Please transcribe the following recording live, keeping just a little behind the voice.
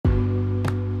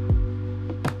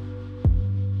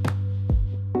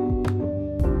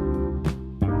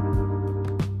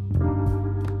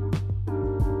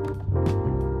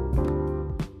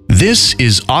This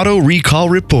is Auto Recall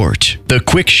Report, the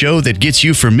quick show that gets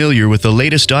you familiar with the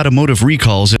latest automotive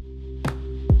recalls.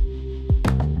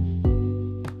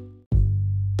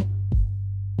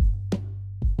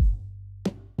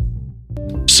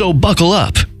 So buckle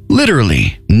up.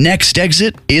 Literally, next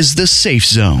exit is the safe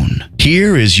zone.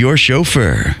 Here is your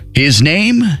chauffeur. His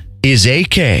name is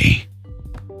AK.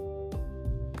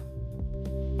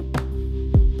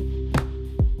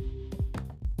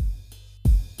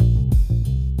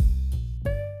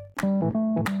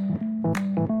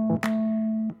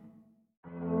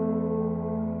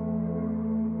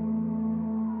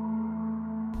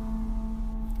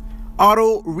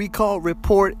 Auto Recall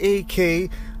Report,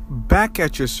 AK, back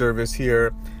at your service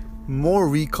here. More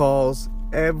recalls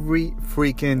every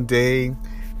freaking day.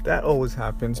 That always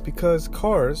happens because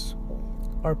cars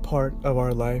are part of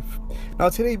our life. Now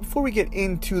today, before we get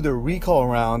into the recall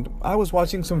round, I was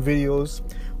watching some videos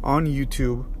on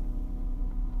YouTube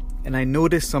and I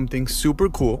noticed something super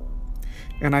cool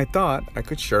and I thought I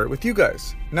could share it with you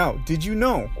guys. Now, did you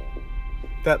know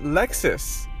that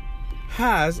Lexus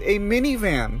has a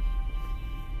minivan?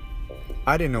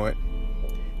 I didn't know it.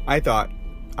 I thought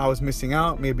I was missing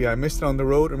out. Maybe I missed it on the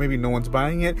road, or maybe no one's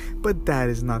buying it. But that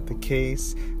is not the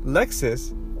case.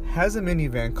 Lexus has a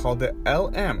minivan called the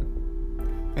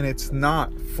LM, and it's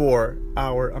not for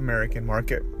our American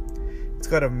market. It's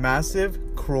got a massive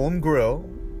chrome grille,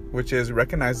 which is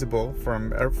recognizable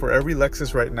for every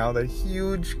Lexus right now. That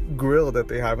huge grille that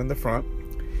they have in the front,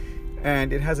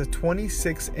 and it has a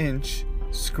 26-inch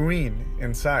screen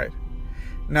inside.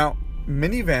 Now,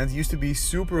 minivans used to be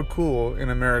super cool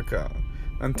in America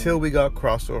until we got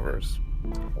crossovers.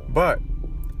 But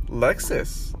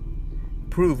Lexus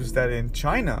proves that in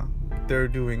China, they're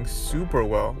doing super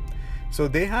well. So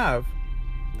they have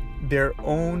their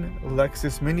own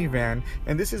Lexus minivan,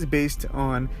 and this is based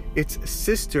on its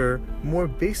sister, more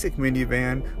basic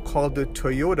minivan called the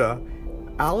Toyota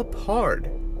Alphard.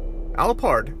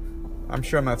 I'm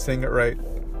sure I'm not saying it right,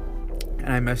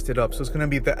 and I messed it up. So it's going to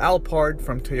be the Alphard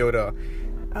from Toyota.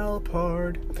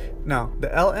 Alphard. Now, the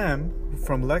LM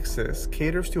from Lexus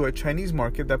caters to a Chinese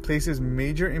market that places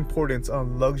major importance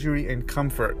on luxury and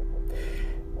comfort.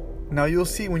 Now, you'll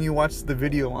see when you watch the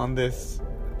video on this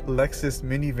Lexus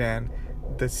minivan,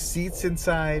 the seats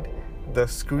inside, the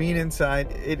screen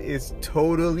inside, it is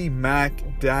totally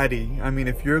Mac Daddy. I mean,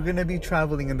 if you're going to be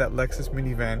traveling in that Lexus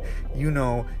minivan, you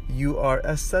know you are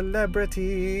a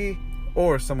celebrity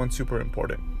or someone super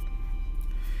important.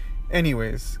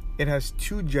 Anyways, it has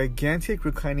two gigantic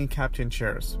reclining captain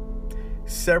chairs,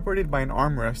 separated by an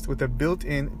armrest with a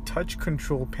built-in touch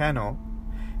control panel,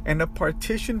 and a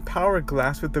partition power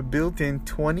glass with a built-in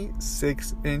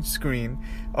 26-inch screen,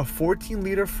 a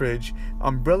 14-liter fridge,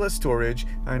 umbrella storage,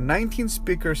 a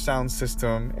 19-speaker sound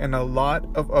system, and a lot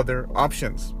of other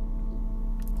options.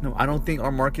 Now, I don't think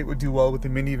our market would do well with the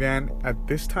minivan at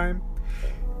this time,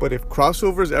 but if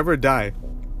crossovers ever die,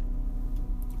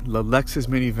 the Lexus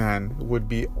minivan would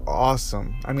be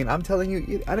awesome. I mean, I'm telling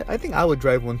you, I think I would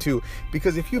drive one too.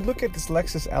 Because if you look at this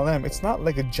Lexus LM, it's not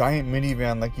like a giant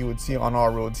minivan like you would see on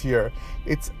our roads here.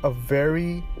 It's a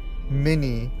very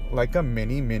mini, like a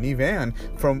minivan,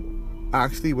 from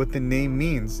actually what the name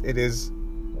means. It is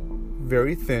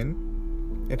very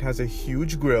thin. It has a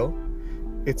huge grille.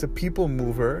 It's a people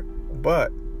mover,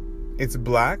 but it's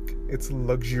black, it's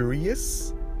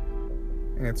luxurious,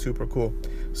 and it's super cool.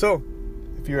 So,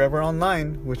 if you're ever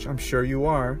online, which I'm sure you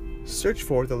are, search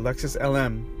for the Lexus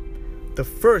LM, the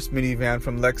first minivan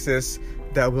from Lexus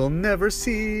that we'll never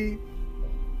see.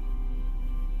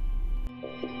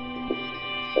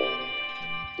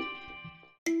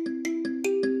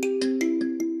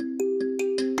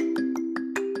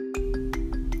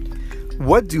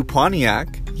 What do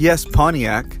Pontiac, yes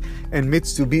Pontiac, and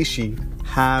Mitsubishi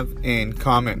have in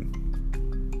common?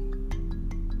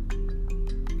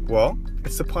 Well,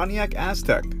 it's the Pontiac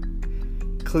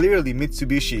Aztek. Clearly,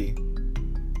 Mitsubishi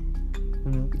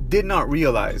did not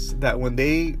realize that when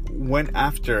they went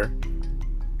after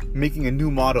making a new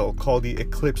model called the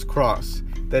Eclipse Cross,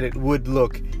 that it would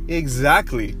look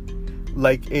exactly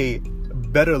like a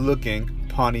better looking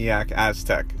Pontiac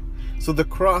Aztek. So the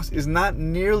Cross is not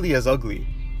nearly as ugly,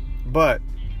 but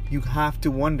you have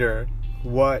to wonder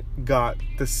what got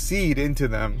the seed into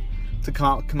them to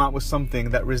come out with something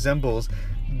that resembles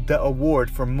the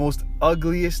award for most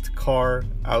ugliest car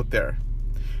out there.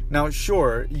 Now,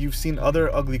 sure, you've seen other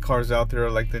ugly cars out there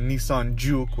like the Nissan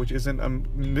Juke, which isn't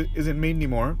made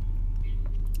anymore.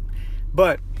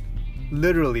 But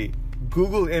literally,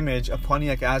 Google image a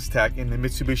Pontiac Aztek in the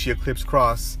Mitsubishi Eclipse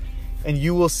Cross, and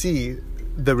you will see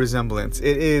the resemblance.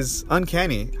 It is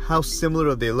uncanny how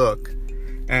similar they look.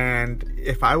 And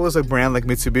if I was a brand like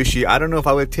Mitsubishi, I don't know if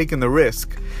I would have taken the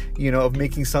risk, of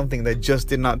making something that just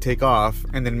did not take off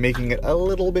and then making it a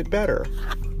little bit better.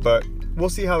 But we'll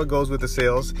see how it goes with the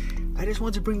sales. I just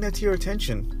want to bring that to your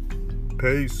attention.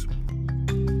 Peace.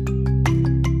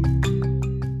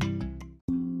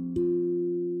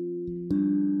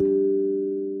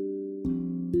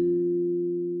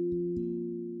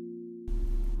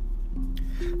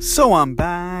 So I'm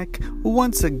back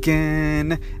once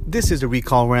again. This is a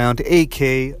recall round, AK.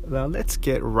 Now let's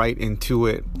get right into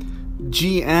it.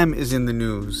 GM is in the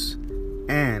news,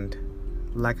 and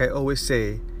like I always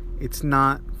say, it's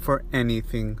not for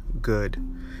anything good.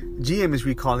 GM is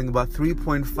recalling about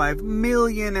 3.5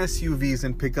 million SUVs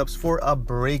and pickups for a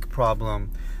brake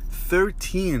problem.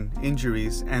 13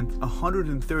 injuries and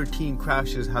 113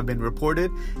 crashes have been reported,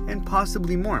 and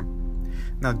possibly more.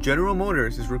 Now, General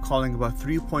Motors is recalling about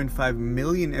 3.5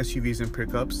 million SUVs and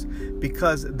pickups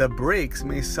because the brakes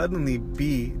may suddenly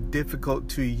be difficult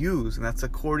to use, and that's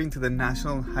according to the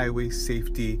National Highway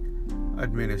Safety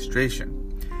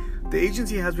Administration. The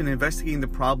agency has been investigating the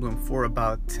problem for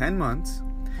about 10 months,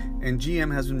 and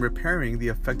GM has been repairing the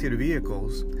affected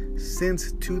vehicles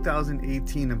since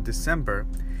 2018 of December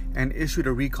and issued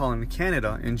a recall in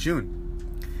Canada in June.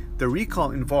 The recall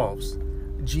involves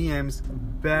GM's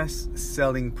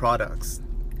best-selling products.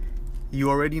 You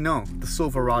already know the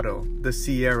Silverado, the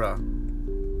Sierra,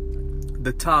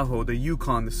 the Tahoe, the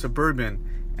Yukon, the Suburban,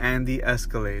 and the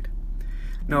Escalade.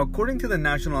 Now, according to the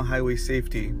National Highway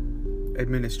Safety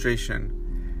Administration,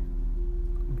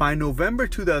 by November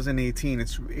 2018,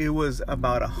 it was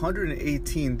about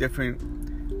 118 different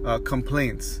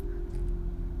complaints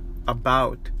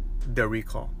about the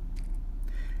recall.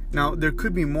 Now, there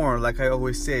could be more, like I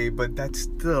always say, but that's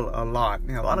still a lot.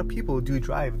 And a lot of people do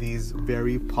drive these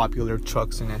very popular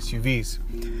trucks and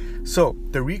SUVs. So,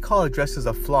 the recall addresses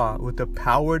a flaw with the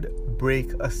powered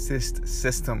brake assist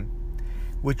system,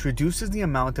 which reduces the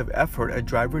amount of effort a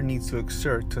driver needs to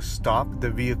exert to stop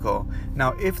the vehicle.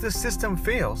 Now, if the system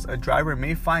fails, a driver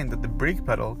may find that the brake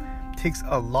pedal takes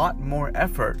a lot more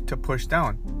effort to push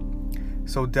down.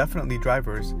 So, definitely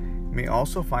drivers may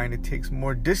also find it takes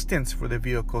more distance for the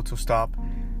vehicle to stop,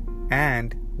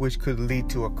 and which could lead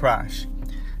to a crash.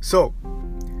 So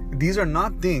these are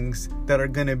not things that are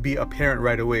going to be apparent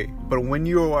right away, but when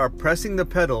you are pressing the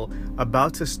pedal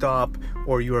about to stop,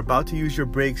 or you're about to use your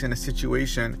brakes in a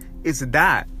situation, it's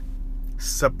that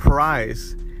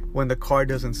surprise when the car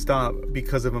doesn't stop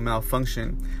because of a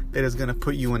malfunction that is going to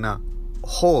put you in a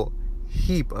whole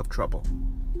heap of trouble.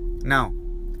 Now,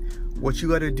 what you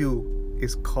got to do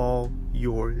is call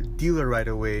your dealer right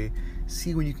away,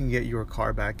 see when you can get your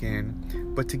car back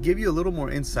in. But to give you a little more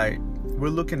insight, we're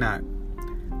looking at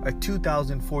a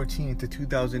 2014 to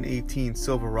 2018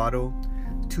 Silverado,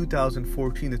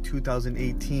 2014 to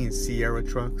 2018 Sierra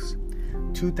trucks,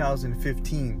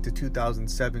 2015 to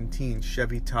 2017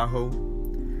 Chevy Tahoe,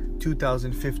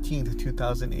 2015 to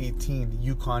 2018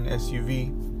 Yukon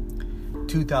SUV,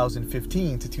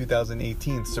 2015 to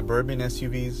 2018 Suburban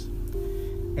SUVs,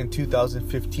 and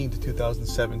 2015 to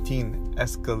 2017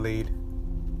 Escalade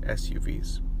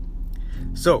SUVs.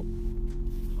 So,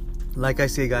 like I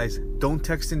say, guys, don't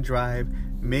text and drive.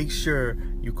 Make sure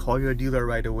you call your dealer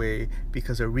right away,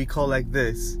 because a recall like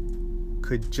this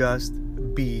could just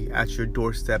be at your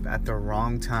doorstep at the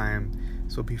wrong time.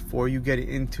 So before you get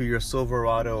into your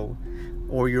Silverado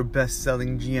or your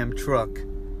best-selling GM truck,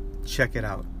 check it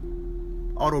out.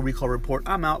 Auto Recall Report.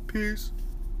 I'm out. Peace.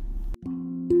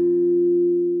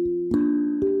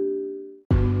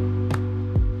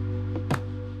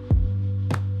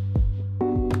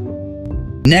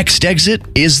 Next exit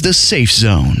is the safe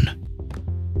zone.